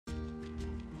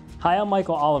Hi, I'm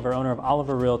Michael Oliver, owner of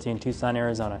Oliver Realty in Tucson,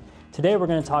 Arizona. Today we're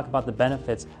going to talk about the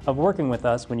benefits of working with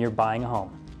us when you're buying a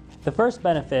home. The first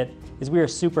benefit is we are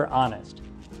super honest.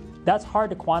 That's hard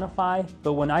to quantify,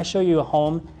 but when I show you a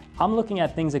home, I'm looking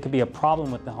at things that could be a problem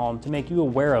with the home to make you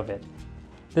aware of it.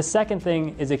 The second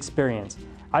thing is experience.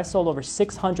 I've sold over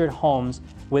 600 homes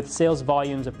with sales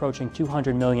volumes approaching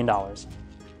 $200 million.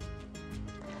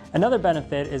 Another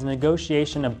benefit is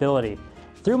negotiation ability.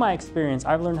 Through my experience,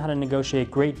 I've learned how to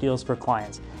negotiate great deals for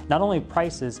clients. Not only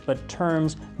prices, but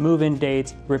terms, move-in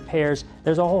dates, repairs.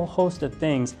 There's a whole host of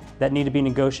things that need to be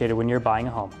negotiated when you're buying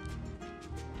a home.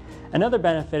 Another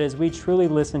benefit is we truly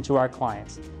listen to our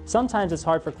clients. Sometimes it's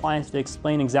hard for clients to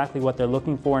explain exactly what they're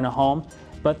looking for in a home,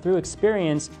 but through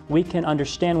experience, we can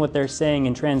understand what they're saying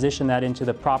and transition that into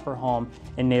the proper home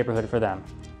and neighborhood for them.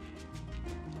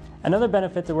 Another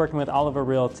benefit to working with Oliver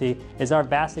Realty is our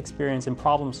vast experience in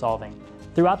problem solving.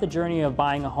 Throughout the journey of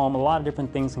buying a home, a lot of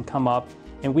different things can come up,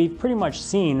 and we've pretty much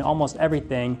seen almost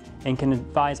everything and can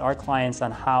advise our clients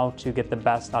on how to get the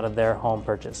best out of their home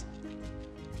purchase.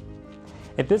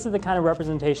 If this is the kind of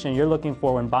representation you're looking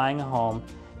for when buying a home,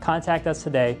 contact us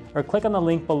today or click on the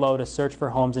link below to search for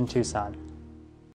homes in Tucson.